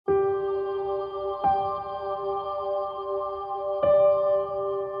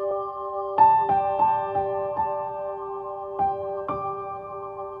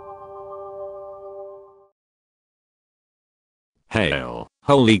Hail,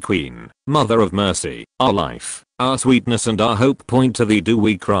 Holy Queen, Mother of Mercy, our life, our sweetness and our hope, point to thee do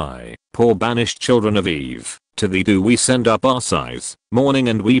we cry, poor banished children of Eve, to thee do we send up our sighs, mourning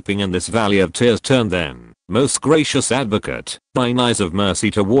and weeping in this valley of tears. Turn then, most gracious advocate, thine eyes of mercy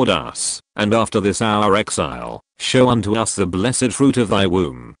toward us, and after this our exile, show unto us the blessed fruit of thy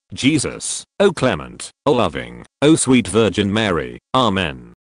womb, Jesus, O clement, O loving, O sweet Virgin Mary.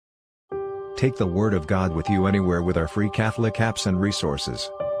 Amen. Take the Word of God with you anywhere with our free Catholic apps and resources.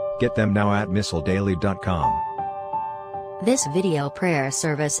 Get them now at missaldaily.com. This video prayer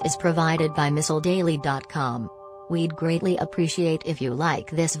service is provided by missaldaily.com. We'd greatly appreciate if you like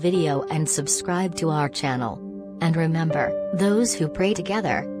this video and subscribe to our channel. And remember, those who pray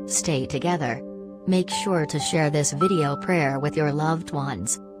together, stay together. Make sure to share this video prayer with your loved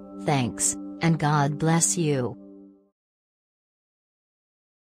ones. Thanks, and God bless you.